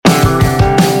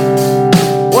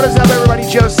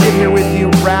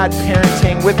Rad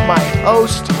Parenting with my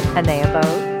host, Anea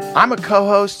Bogue. I'm a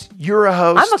co-host, you're a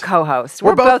host. I'm a co-host.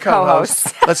 We're both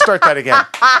co-hosts. Let's start that again.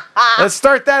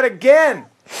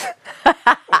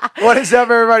 What is up,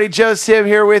 everybody? Joe Sib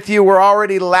here with you. We're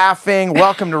already laughing.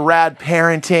 Welcome to Rad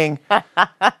Parenting.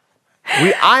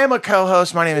 I am a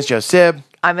co-host. My name is Joe Sib.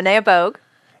 I'm Anea Bogue.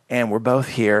 And we're both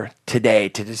here today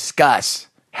to discuss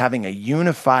having a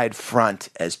unified front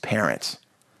as parents.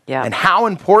 Yeah. And how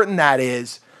important that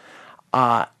is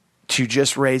to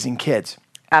just raising kids.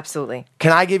 Absolutely.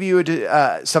 Can I give you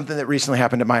something that recently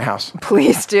happened at my house?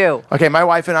 Please do. Okay, my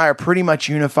wife and I are pretty much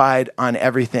unified on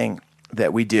everything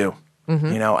that we do, you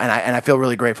know, and I feel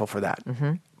really grateful for that.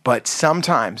 Mm-hmm. But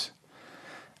sometimes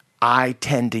I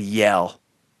tend to yell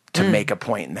to make a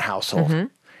point in the household. Mm-hmm.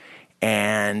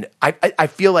 And I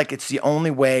feel like it's the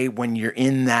only way when you're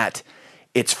in that,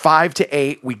 it's 5 to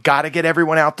 8, we got to get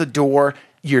everyone out the door.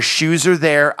 Your shoes are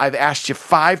there. I've asked you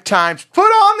 5 times, put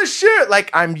on the shoe.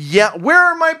 Like where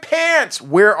are my pants?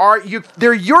 Where are you?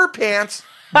 They're your pants,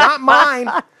 not mine.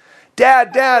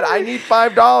 Dad, I need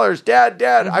 $5. Dad,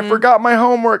 I forgot my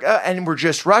homework. And we're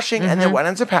just rushing. And then what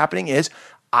ends up happening is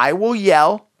I will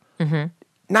yell,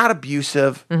 not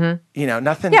abusive, you know,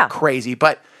 nothing crazy,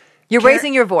 but you're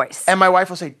raising your voice. And my wife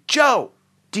will say, Joe,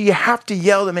 do you have to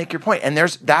yell to make your point? And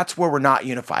that's where we're not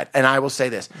unified. And I will say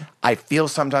this. I feel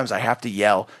sometimes I have to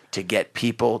yell to get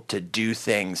people to do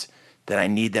things that I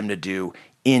need them to do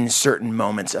in certain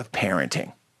moments of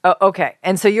parenting. Oh, okay.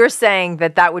 And so you're saying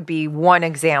that would be one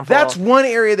example. That's one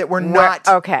area that we're not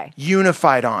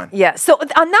unified on. Yeah. So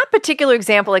on that particular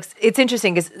example, it's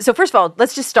interesting because, so first of all,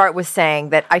 let's just start with saying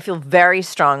that I feel very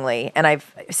strongly, and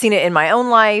I've seen it in my own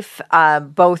life,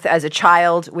 both as a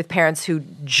child with parents who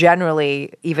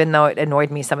generally, even though it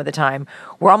annoyed me some of the time,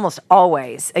 were almost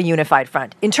always a unified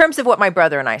front in terms of what my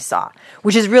brother and I saw,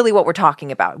 which is really what we're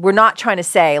talking about. We're not trying to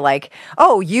say like,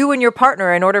 oh, you and your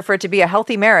partner, in order for it to be a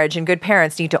healthy marriage and good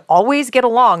parents, need to always get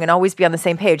along and always be on the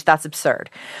same page. That's absurd.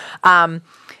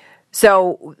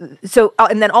 So,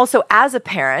 and then also as a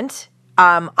parent,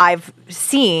 I've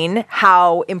seen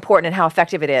how important and how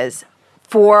effective it is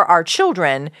for our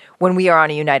children when we are on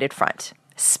a united front,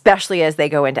 especially as they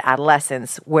go into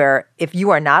adolescence, where if you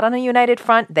are not on a united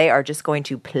front, they are just going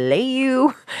to play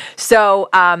you. So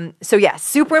yes,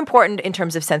 super important in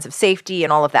terms of sense of safety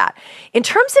and all of that. In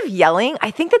terms of yelling,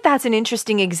 I think that's an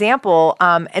interesting example,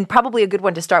 and probably a good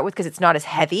one to start with because it's not as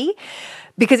heavy,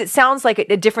 because it sounds like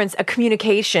a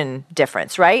communication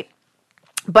difference, right?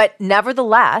 But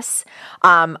nevertheless,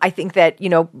 I think that, you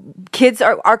know,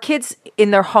 our kids in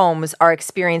their homes are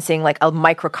experiencing like a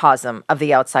microcosm of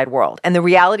the outside world. And the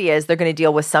reality is they're going to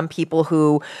deal with some people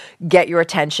who get your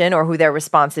attention or who they're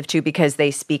responsive to because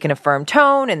they speak in a firm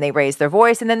tone and they raise their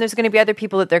voice. And then there's going to be other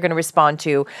people that they're going to respond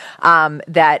to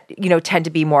that, you know, tend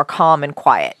to be more calm and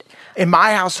quiet. In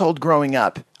my household growing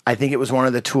up, I think it was one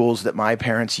of the tools that my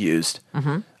parents used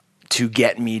to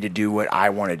get me to do what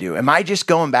I want to do. Am I just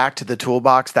going back to the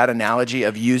toolbox, that analogy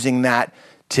of using that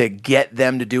to get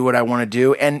them to do what I want to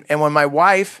do? And when my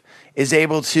wife is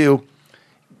able to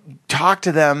talk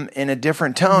to them in a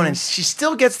different tone and she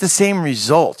still gets the same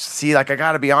results. See, like I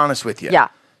got to be honest with you. Yeah.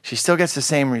 She still gets the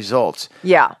same results.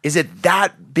 Yeah. Is it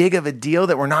that big of a deal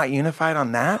that we're not unified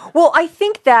on that? Well, I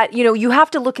think that, you know, you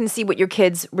have to look and see what your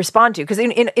kids respond to, because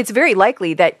it's very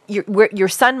likely that your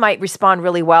son might respond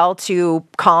really well to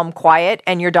calm, quiet,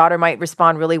 and your daughter might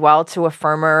respond really well to a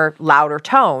firmer, louder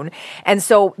tone. And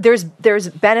so there's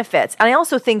benefits. And I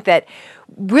also think that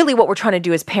really what we're trying to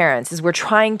do as parents is we're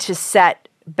trying to set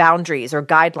boundaries or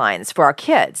guidelines for our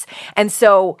kids. And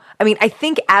so, I mean, I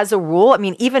think as a rule, I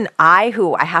mean, even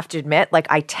who I have to admit, like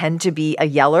I tend to be a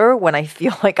yeller when I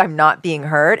feel like I'm not being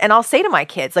heard. And I'll say to my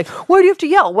kids, like, why do you have to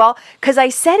yell? Well, because I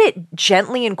said it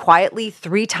gently and quietly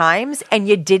 3 times and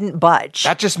you didn't budge.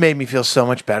 That just made me feel so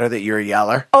much better that you're a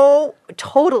yeller. Oh,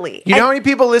 totally. You know how many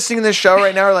people listening to this show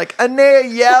right now are like, Anea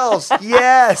yells.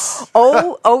 Yes.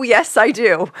 Oh, yes, I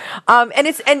do.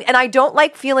 And I don't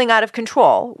like feeling out of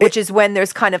control, which is when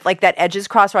there's kind of like that edges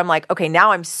cross where I'm like, okay,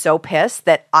 now I'm so pissed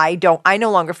that I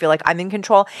no longer feel like I'm in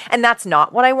control. And that's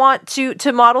not what I want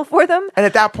to model for them. And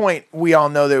at that point, we all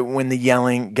know that when the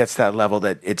yelling gets to that level,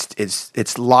 that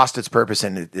it's lost its purpose,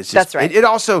 and it's just, that's right. It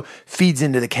also feeds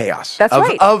into the chaos. That's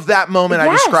right. Of that moment Yes.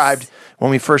 I described when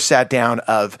we first sat down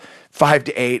of 5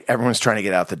 to 8, everyone's trying to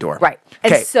get out the door. Right.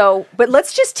 And so, but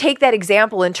let's just take that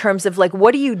example in terms of like,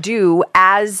 what do you do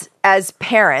as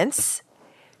parents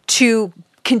to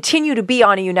continue to be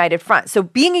on a united front? So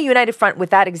being a united front with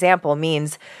that example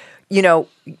means, you know,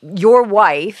 your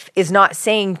wife is not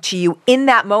saying to you in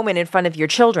that moment in front of your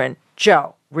children,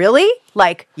 Joe, really?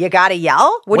 Like, you got to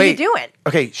yell? What are you doing?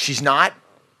 Okay, she's not.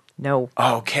 No.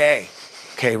 Okay.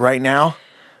 Right now,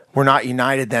 we're not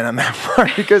united then on that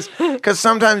part because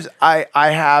sometimes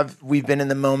we've been in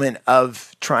the moment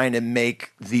of trying to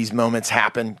make these moments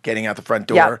happen, getting out the front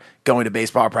door, Yep. going to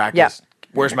baseball practice. Yep.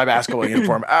 Where's my basketball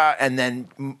uniform? And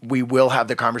then we will have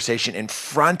the conversation in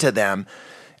front of them,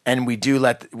 and we do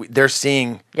they're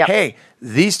seeing, Yep. hey,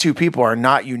 these two people are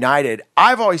not united.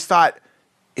 I've always thought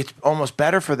it's almost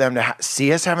better for them to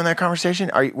see us having that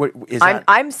conversation.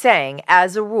 I'm saying,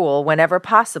 as a rule, whenever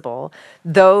possible,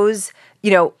 those,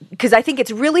 because I think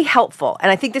it's really helpful, and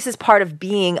I think this is part of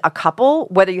being a couple,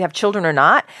 whether you have children or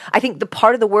not. I think the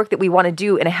part of the work that we want to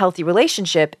do in a healthy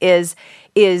relationship is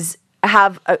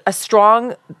have a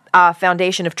strong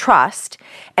foundation of trust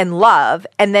and love,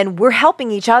 and then we're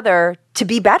helping each other to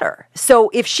be better. So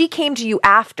if she came to you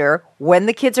after, when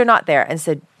the kids are not there, and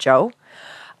said, Joe,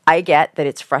 I get that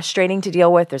it's frustrating to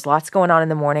deal with. There's lots going on in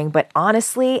the morning, but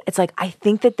honestly, it's like I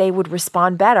think that they would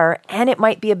respond better, and it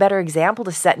might be a better example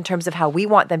to set in terms of how we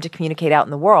want them to communicate out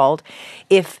in the world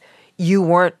if you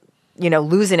weren't,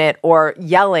 losing it or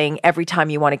yelling every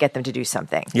time you want to get them to do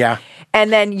something. Yeah.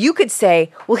 And then you could say,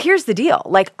 well, here's the deal.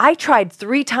 Like, I tried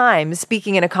 3 times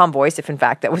speaking in a calm voice, if in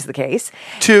fact that was the case.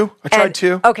 2. I tried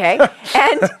 2. Okay.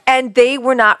 and they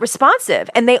were not responsive.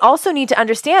 And they also need to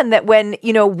understand that when,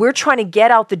 we're trying to get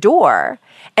out the door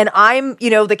and I'm,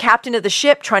 the captain of the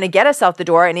ship trying to get us out the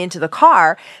door and into the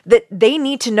car, that they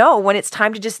need to know when it's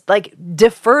time to just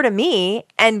defer to me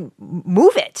and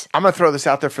move it. I'm going to throw this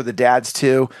out there for the dads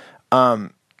too.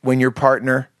 When your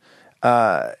partner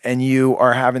and you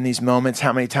are having these moments,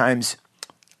 how many times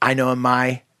I know on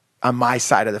my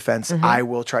side of the fence, I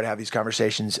will try to have these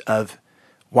conversations of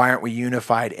why aren't we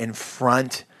unified in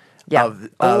front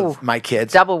of my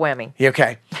kids? Double whammy.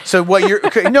 Okay. So what you're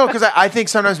no, because I think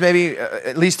sometimes maybe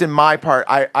at least in my part,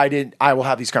 I will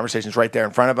have these conversations right there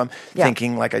in front of them,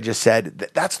 thinking like I just said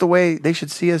that's the way they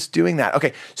should see us doing that.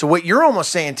 Okay. So what you're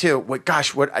almost saying too, what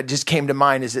just came to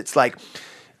mind is it's like,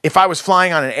 if I was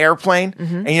flying on an airplane,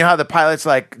 and you know how the pilots,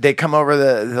 they come over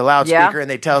the loudspeaker and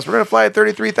they tell us, we're going to fly at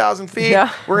 33,000 feet.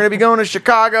 Yeah. We're going to be going to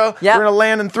Chicago. Yeah. We're going to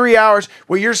land in 3 hours.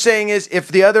 What you're saying is if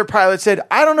the other pilot said,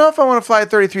 I don't know if I want to fly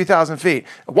at 33,000 feet.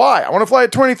 Why? I want to fly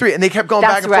at 23. And they kept going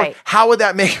back and forth. How would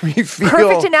that make me feel?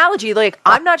 Perfect analogy.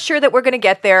 I'm not sure that we're going to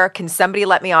get there. Can somebody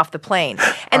let me off the plane?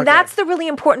 And that's the really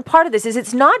important part of this is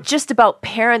it's not just about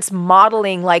parents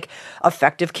modeling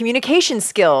effective communication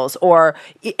skills or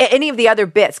any of the other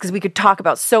bits, because we could talk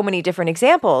about so many different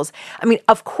examples. I mean,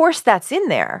 of course that's in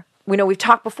there. We've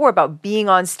talked before about being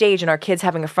on stage and our kids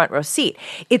having a front row seat.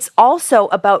 It's also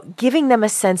about giving them a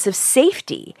sense of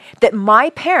safety that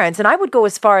my parents, and I would go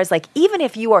as far as even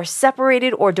if you are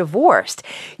separated or divorced,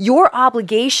 your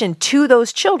obligation to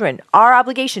those children, our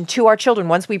obligation to our children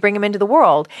once we bring them into the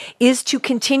world is to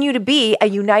continue to be a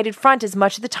united front as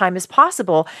much of the time as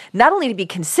possible, not only to be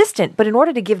consistent, but in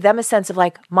order to give them a sense of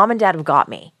mom and dad have got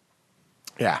me.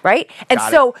 Yeah. Right. And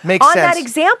so Makes on sense. that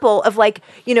example of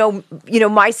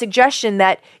my suggestion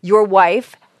that your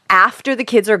wife, after the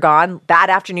kids are gone,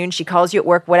 that afternoon, she calls you at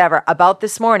work, whatever, about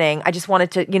this morning, I just wanted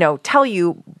to, tell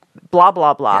you blah,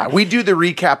 blah, blah. Yeah, we do the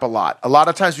recap a lot. A lot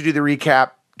of times we do the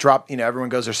recap, everyone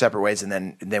goes their separate ways. And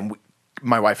then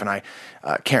my wife and I,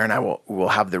 Karen and I will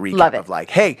have the recap of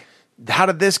hey, how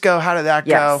did this go? How did that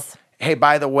go? Hey,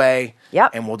 by the way,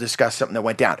 and we'll discuss something that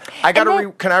went down.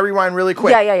 Can I rewind really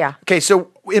quick? Yeah. Okay, so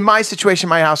in my situation,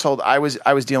 my household, I was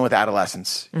dealing with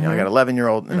adolescents. I got an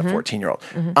 11-year-old and a 14-year-old.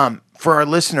 For our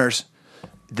listeners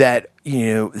that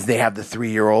they have the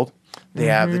 3-year-old, they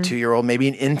have the 2-year-old, maybe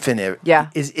an infant. Yeah.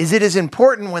 Is it as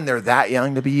important when they're that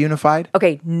young to be unified?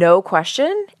 Okay, no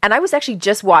question. And I was actually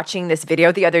just watching this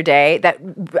video the other day that,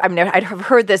 I'd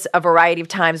heard this a variety of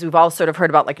times. We've all sort of heard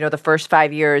about the first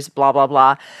 5 years, blah, blah,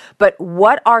 blah. But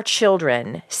what our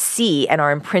children see and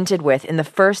are imprinted with in the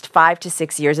first 5 to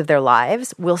 6 years of their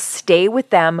lives will stay with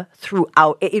them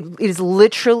throughout. It is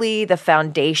literally the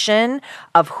foundation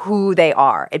of who they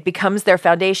are. It becomes their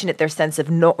foundation, their sense of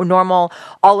normal,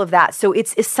 all of that. So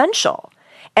it's essential.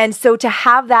 And so to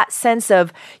have that sense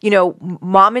of,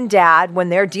 mom and dad, when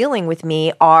they're dealing with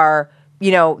me, are,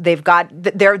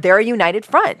 they're a united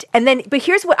front. And then, but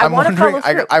here's what I want to follow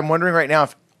through. I'm wondering right now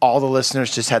if all the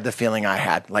listeners just had the feeling I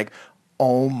had,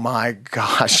 oh my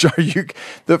gosh, are you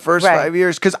the first 5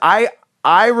 years? Because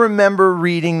I remember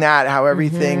reading that, how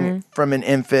everything from an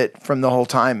infant from the whole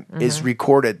time is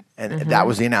recorded. And that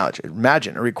was the analogy.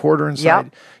 Imagine a recorder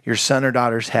inside your son or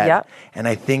daughter's head. And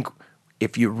I think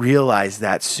if you realize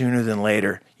that sooner than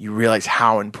later, you realize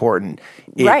how important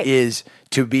it is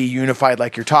to be unified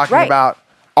like you're talking about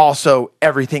also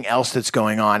everything else that's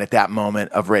going on at that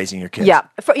moment of raising your kids. Yeah.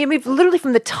 Literally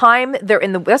from the time they're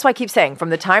in the, that's why I keep saying, from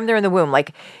the time they're in the womb,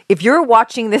 like if you're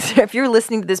watching this, if you're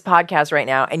listening to this podcast right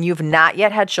now and you've not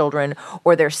yet had children,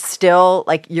 or they're still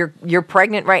like you're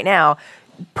pregnant right now,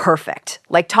 perfect.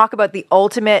 Like, talk about the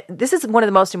ultimate, this is one of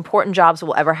the most important jobs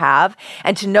we'll ever have.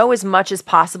 And to know as much as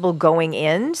possible going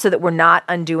in so that we're not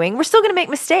undoing, we're still going to make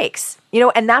mistakes,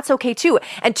 and that's okay too.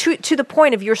 And to the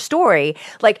point of your story,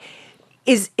 like,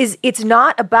 is it's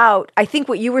not about, I think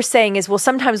what you were saying is, well,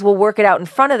 sometimes we'll work it out in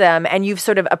front of them, and you've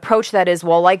sort of approached that as,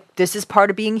 well, like, this is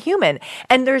part of being human.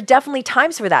 And there's definitely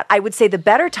times for that. I would say the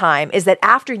better time is that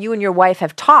after you and your wife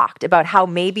have talked about how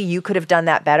maybe you could have done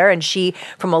that better, and she,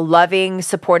 from a loving,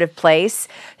 supportive place,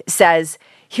 says,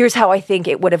 here's how I think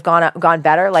it would have gone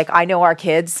better. Like, I know our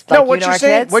kids. Like, no, what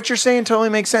you're saying totally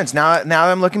makes sense. Now that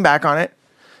I'm looking back on it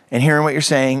and hearing what you're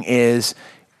saying is,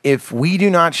 if we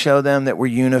do not show them that we're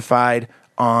unified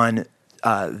on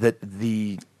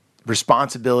the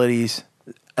responsibilities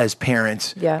as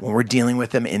parents when we're dealing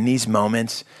with them in these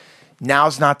moments,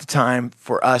 now's not the time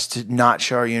for us to not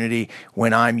show our unity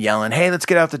when I'm yelling, hey, let's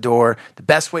get out the door. The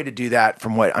best way to do that,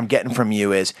 from what I'm getting from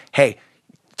you, is, hey,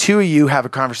 two of you have a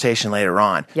conversation later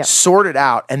on, sort it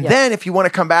out. And then if you want to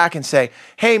come back and say,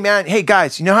 hey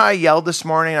guys, you know how I yelled this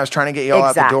morning? I was trying to get you all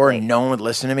out the door and no one would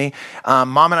listen to me.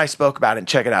 Mom and I spoke about it, and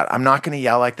check it out. I'm not going to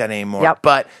yell like that anymore.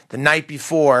 But the night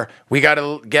before, we got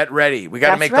to get ready. We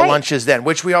got to make the lunches then,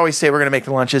 which we always say we're going to make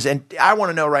the lunches. And I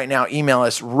want to know right now, email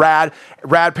us,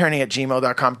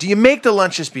 radparenting@gmail.com. Do you make the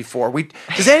lunches before?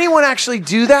 Does anyone actually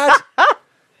do that?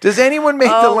 Does anyone make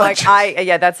the lunch?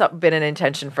 That's been an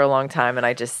intention for a long time,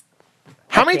 and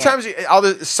How many times?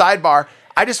 Sidebar.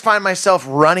 I just find myself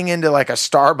running into like a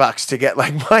Starbucks to get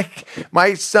like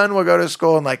my son will go to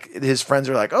school, and like his friends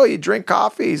are like, "Oh, you drink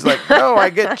coffee?" He's like, "No,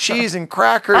 I get cheese and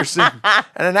crackers and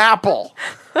an apple."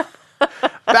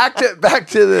 Back to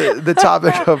the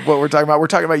topic of what we're talking about. We're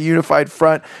talking about unified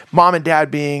front. Mom and dad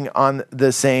being on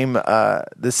the same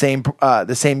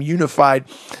unified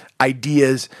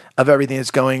ideas of everything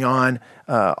that's going on.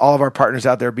 All of our partners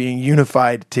out there being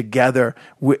unified together,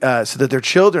 so that their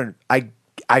children, I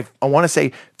want to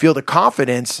say, feel the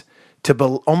confidence to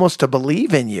almost to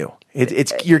believe in you.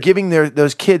 You're giving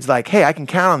those kids like, hey, I can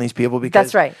count on these people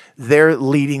because they're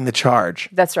leading the charge.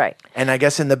 That's right. And I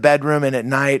guess in the bedroom and at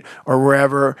night or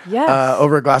wherever,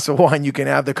 over a glass of wine, you can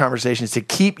have the conversations to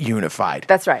keep unified.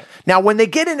 That's right. Now, when they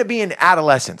get into being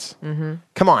adolescents,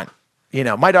 come on,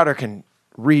 my daughter can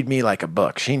read me like a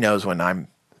book. She knows when I'm,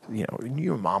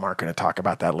 you and mom aren't going to talk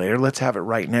about that later. Let's have it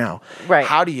right now. Right.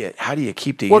 How do you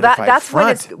keep the unified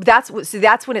front? That's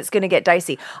when it's going to get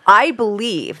dicey. I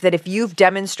believe that if you've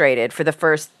demonstrated for the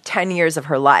first 10 years of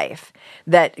her life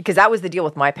because that was the deal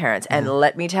with my parents, and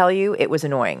let me tell you, it was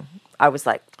annoying. I was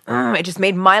like, it just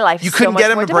made my life so much more difficult. You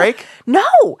couldn't get him to break?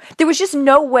 No. There was just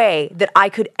no way that I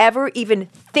could ever even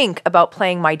think about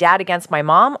playing my dad against my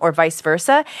mom or vice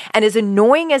versa. And as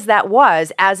annoying as that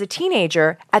was as a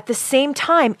teenager, at the same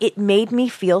time, it made me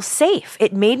feel safe.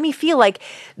 It made me feel like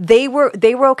they were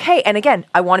okay. And again,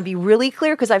 I want to be really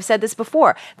clear, because I've said this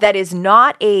before. That is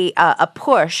not a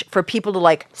push for people to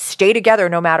like stay together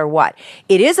no matter what.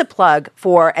 It is a plug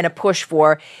for and a push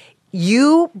for,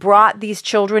 you brought these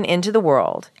children into the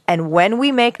world, and when we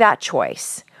make that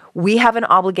choice, we have an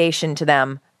obligation to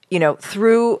them,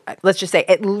 through, let's just say,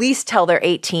 at least till they're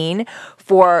 18,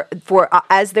 for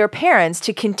as their parents,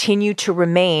 to continue to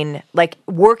remain like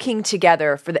working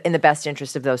together in the best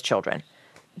interest of those children,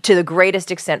 to the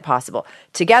greatest extent possible.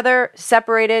 Together,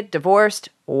 separated, divorced,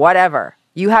 whatever.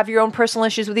 You have your own personal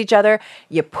issues with each other.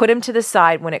 You put them to the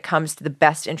side when it comes to the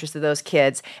best interest of those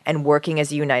kids and working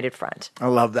as a united front. I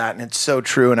love that, and it's so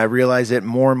true, and I realize it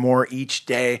more and more each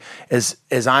day as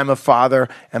I'm a father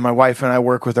and my wife and I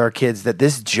work with our kids, that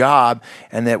this job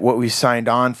and that what we signed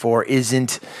on for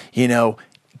isn't,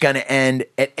 going to end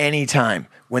at any time.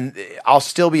 When I'll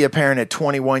still be a parent at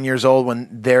 21 years old when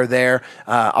they're there.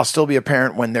 I'll still be a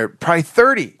parent when they're probably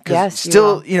 30. Yes,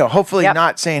 still, hopefully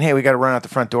not saying, hey, we got to run out the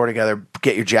front door together,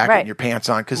 get your jacket and your pants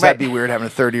on, because that'd be weird having a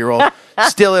 30-year-old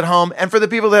still at home. And for the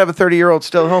people that have a 30-year-old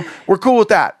still at home, we're cool with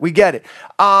that. We get it.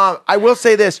 I will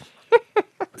say this.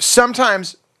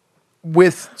 Sometimes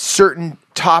with certain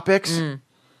topics,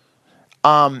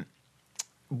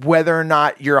 whether or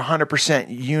not you're 100%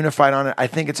 unified on it, I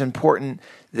think it's important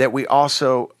that we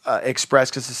also express,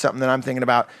 because it's something that I'm thinking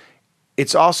about.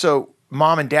 It's also,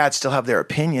 mom and dad still have their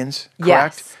opinions,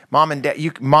 correct?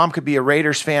 Yes. Mom could be a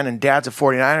Raiders fan and dad's a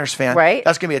 49ers fan. Right.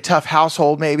 That's going to be a tough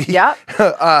household, maybe. Yeah.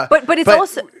 But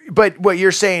also. But what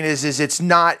you're saying is it's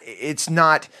not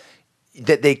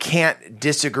that they can't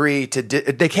disagree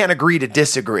they can't agree to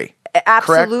disagree.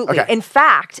 Absolutely. Correct? Okay. In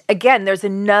fact, again, there's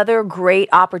another great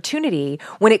opportunity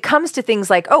when it comes to things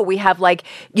like, we have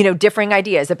differing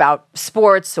ideas about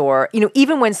sports or,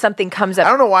 even when something comes up. I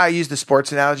don't know why I use the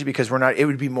sports analogy because it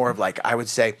would be more of I would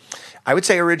say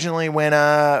originally when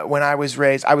I was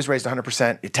raised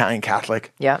 100% Italian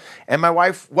Catholic. Yeah. And my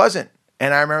wife wasn't.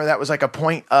 And I remember that was a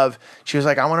point of, she was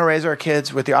like, I want to raise our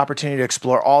kids with the opportunity to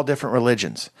explore all different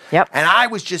religions. Yep. And I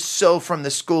was just so from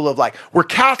the school of we're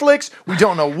Catholics, we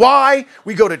don't know why,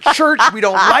 we go to church, we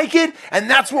don't like it, and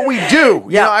that's what we do.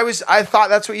 You know, I thought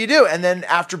that's what you do. And then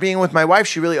after being with my wife,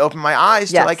 she really opened my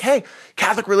eyes to hey,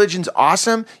 Catholic religion's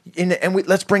awesome, and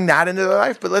let's bring that into their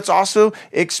life, but let's also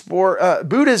explore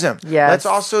Buddhism. Yes.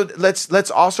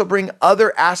 Let's also bring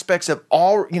other aspects of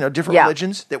all different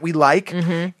religions that we like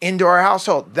into our household.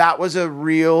 That was a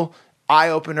real eye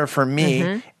opener for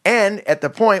me. And at the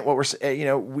point, what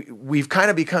we've kind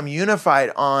of become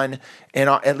unified on,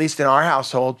 at least in our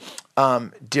household,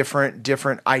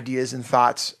 different ideas and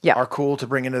thoughts are cool to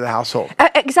bring into the household.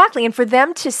 Exactly, and for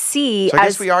them to see, so I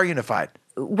guess we are unified.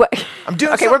 I'm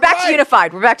doing okay, we're back right. to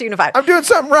unified. We're back to unified. I'm doing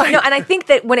something right. And I think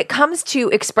that when it comes to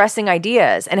expressing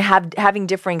ideas and having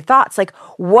differing thoughts,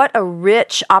 what a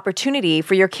rich opportunity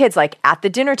for your kids, at the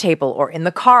dinner table or in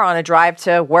the car on a drive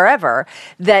to wherever,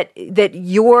 that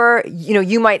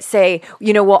you might say,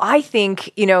 well, I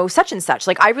think, such and such.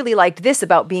 I really liked this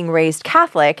about being raised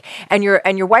Catholic, and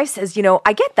your wife says,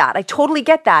 I get that. I totally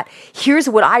get that. Here's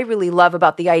what I really love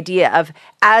about the idea of,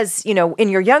 as in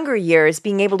your younger years,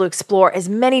 being able to explore as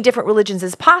many different religions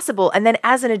as possible. And then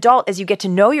as an adult, as you get to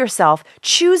know yourself,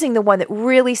 choosing the one that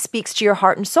really speaks to your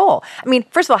heart and soul. I mean,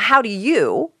 first of all, how do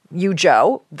you,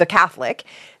 Joe, the Catholic,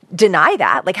 deny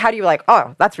that? How do you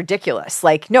oh, that's ridiculous.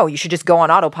 No, you should just go on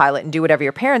autopilot and do whatever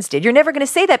your parents did. You're never going to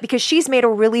say that because she's made a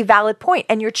really valid point,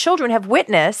 and your children have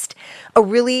witnessed a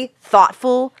really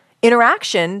thoughtful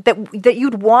interaction that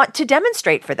you'd want to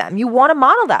demonstrate for them. You want to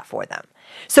model that for them.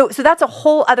 So that's a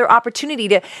whole other opportunity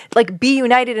to be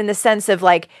united in the sense of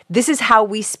this is how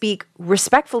we speak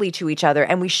respectfully to each other,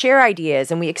 and we share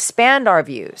ideas and we expand our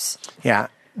views. Yeah.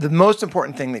 The most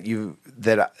important thing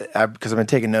because I've been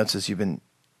taking notes as you've been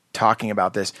talking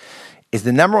about this, is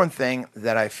the number one thing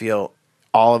that I feel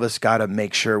all of us got to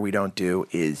make sure we don't do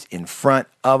is in front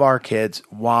of our kids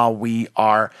while we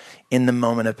are in the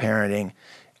moment of parenting,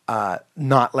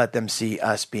 not let them see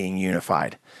us being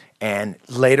unified. And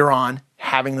later on,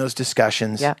 having those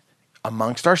discussions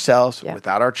amongst ourselves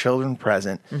without our children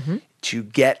present to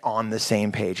get on the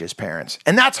same page as parents.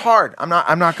 And that's hard. I'm not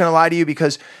going to lie to you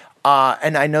because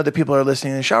and I know that people are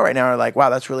listening to the show right now are like, wow,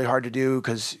 that's really hard to do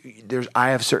because I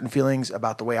have certain feelings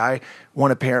about the way I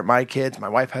want to parent my kids. My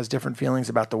wife has different feelings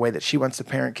about the way that she wants to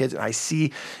parent kids. And I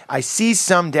see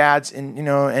some dads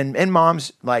and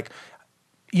moms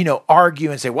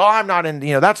argue and say, well, I'm not in,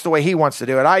 that's the way he wants to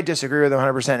do it. I disagree with him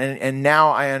 100%. And now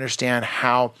I understand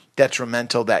how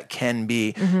detrimental that can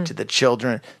be to the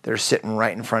children that are sitting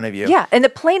right in front of you. Yeah. And the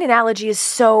plane analogy is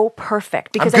so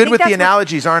perfect because I'm good with the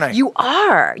analogies, aren't I? You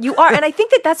are. And I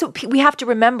think that's what we have to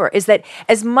remember is that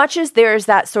as much as there's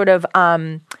that sort of,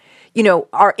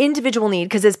 our individual need,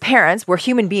 because as parents, we're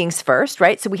human beings first,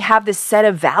 right? So we have this set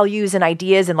of values and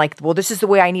ideas and well, this is the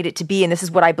way I need it to be and this is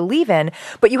what I believe in.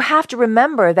 But you have to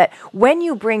remember that when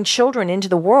you bring children into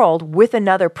the world with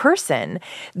another person,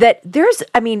 that there's,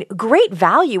 great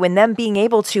value in them being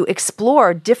able to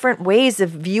explore different ways of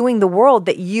viewing the world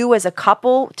that you as a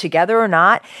couple, together or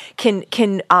not, can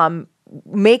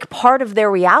make part of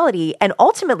their reality and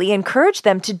ultimately encourage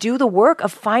them to do the work of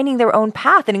finding their own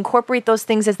path and incorporate those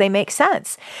things as they make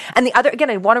sense. And the other, again,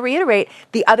 I want to reiterate,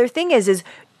 the other thing is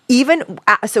even,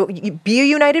 so be a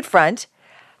united front,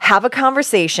 have a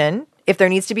conversation if there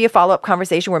needs to be a follow-up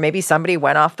conversation where maybe somebody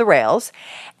went off the rails.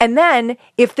 And then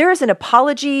if there's an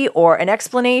apology or an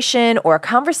explanation or a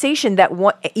conversation that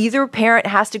either parent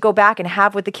has to go back and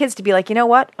have with the kids to be like, you know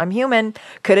what, I'm human,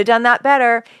 could have done that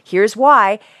better, here's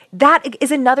why. That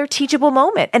is another teachable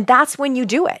moment, and that's when you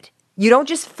do it. You don't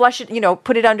just flush it,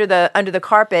 put it under the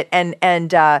carpet and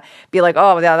be like,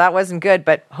 oh, yeah, that wasn't good,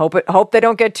 but hope they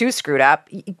don't get too screwed up.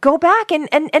 Go back and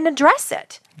address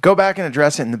it. Go back and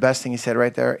address it, and the best thing you said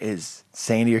right there is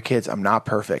saying to your kids, I'm not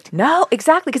perfect. No,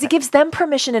 exactly, because it gives them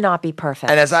permission to not be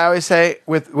perfect. And as I always say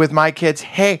with my kids,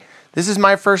 hey, this is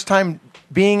my first time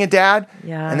being a dad,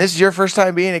 and this is your first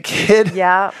time being a kid.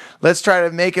 Yeah. Let's try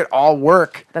to make it all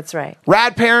work. That's right.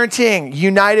 Rad parenting,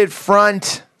 united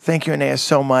front. Thank you, Anea,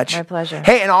 so much. My pleasure.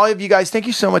 Hey, and all of you guys, thank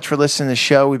you so much for listening to the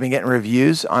show. We've been getting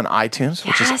reviews on iTunes,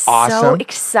 which is awesome. So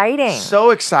exciting. So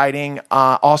exciting.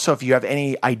 Also, if you have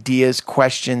any ideas,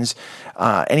 questions,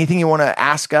 anything you want to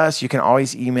ask us, you can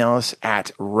always email us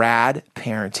at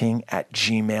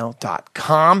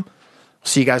radparenting@gmail.com.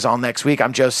 See you guys all next week.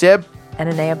 I'm Joe Sib. And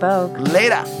Anea Bogue.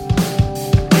 Later.